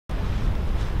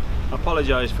I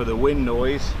apologise for the wind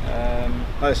noise.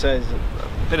 Like I said,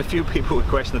 there's been a few people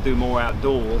requesting to do more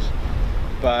outdoors,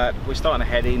 but we're starting to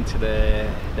head into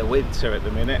the winter at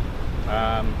the minute.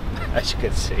 As you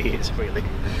can see, it's really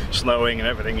snowing and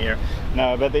everything here.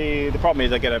 No, but the problem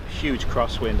is I get a huge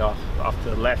crosswind off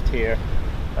to the left here,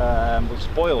 which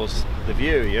spoils the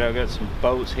view. You know, I've got some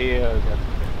boats here, I've got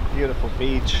a beautiful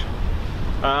beach.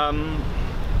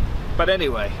 But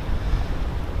anyway,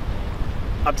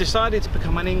 I've decided to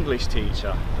become an English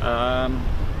teacher.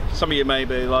 Some of you may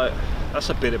be like, that's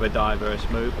a bit of a diverse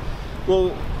move.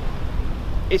 Well,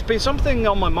 it's been something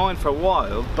on my mind for a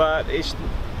while, but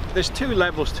there's two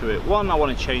levels to it. One, I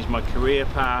want to change my career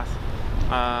path.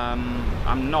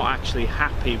 I'm not actually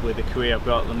happy with the career I've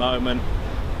got at the moment.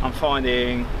 I'm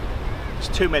finding there's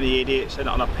too many idiots and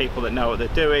not enough people that know what they're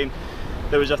doing.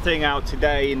 There was a thing out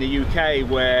today in the UK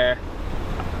where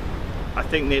I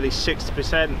think nearly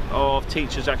 60% of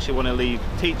teachers actually want to leave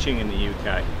teaching in the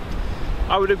UK.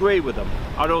 I would agree with them.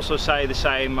 I'd also say the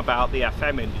same about the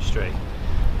FM industry.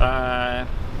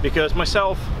 Because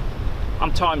myself,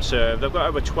 I'm time served. I've got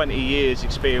over 20 years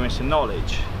experience and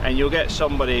knowledge, and you'll get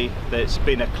somebody that's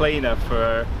been a cleaner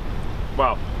for,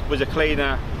 well, was a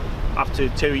cleaner up to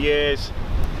 2 years,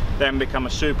 then become a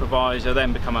supervisor,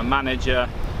 then become a manager,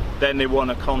 then they want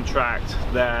a contract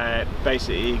that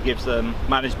basically gives them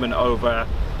management over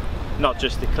not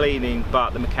just the cleaning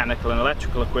but the mechanical and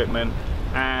electrical equipment,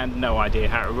 and no idea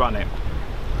how to run it.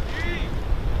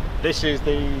 This is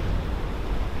the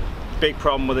big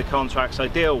problem with the contracts I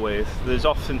deal with. There's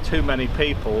often too many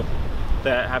people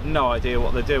that have no idea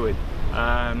what they're doing,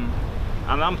 and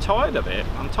I'm tired of it.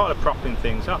 I'm tired of propping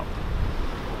things up,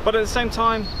 but at the same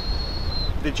time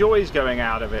the joy is going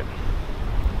out of it.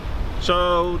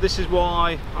 So this is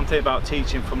why I'm thinking about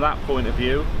teaching from that point of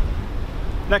view.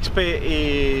 Next bit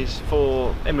is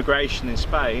for immigration in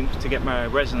Spain. To get my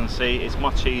residency, it's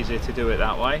much easier to do it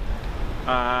that way,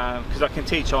 because I can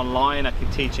teach online, I can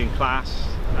teach in class,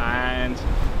 and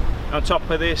on top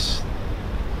of this,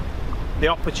 the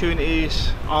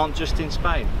opportunities aren't just in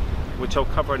Spain, which I'll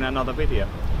cover in another video.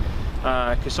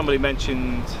 Because somebody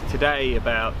mentioned today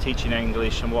about teaching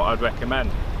English and what I'd recommend.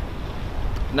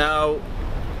 Now,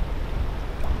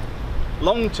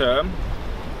 long term,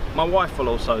 my wife will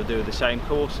also do the same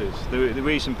courses. The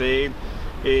reason being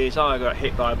is I got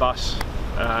hit by a bus,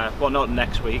 well, not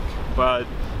next week, but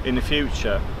in the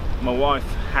future. My wife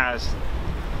has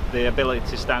the ability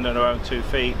to stand on her own 2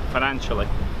 feet financially.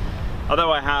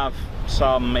 Although I have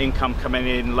some income coming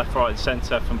in left, right and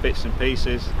centre from bits and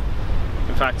pieces.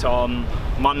 In fact, on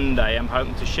Monday I'm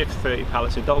hoping to shift 30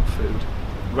 pallets of dog food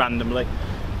randomly,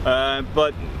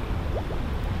 but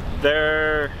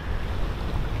there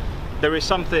is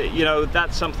something, you know,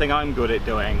 that's something I'm good at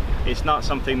doing. It's not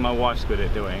something my wife's good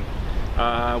at doing,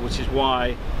 which is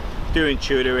why doing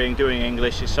tutoring, doing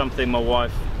English is something my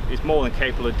wife is more than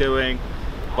capable of doing,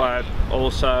 but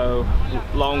also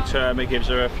long term it gives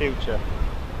her a future.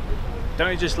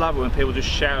 Don't you just love it when people just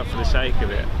shout for the sake of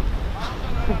it?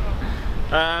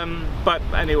 But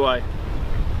anyway,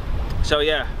 so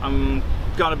yeah, I'm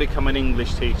gonna become an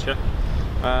English teacher,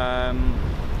 and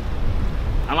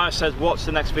like I said, watch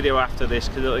the next video after this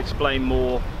because it'll explain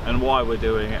more and why we're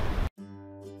doing it.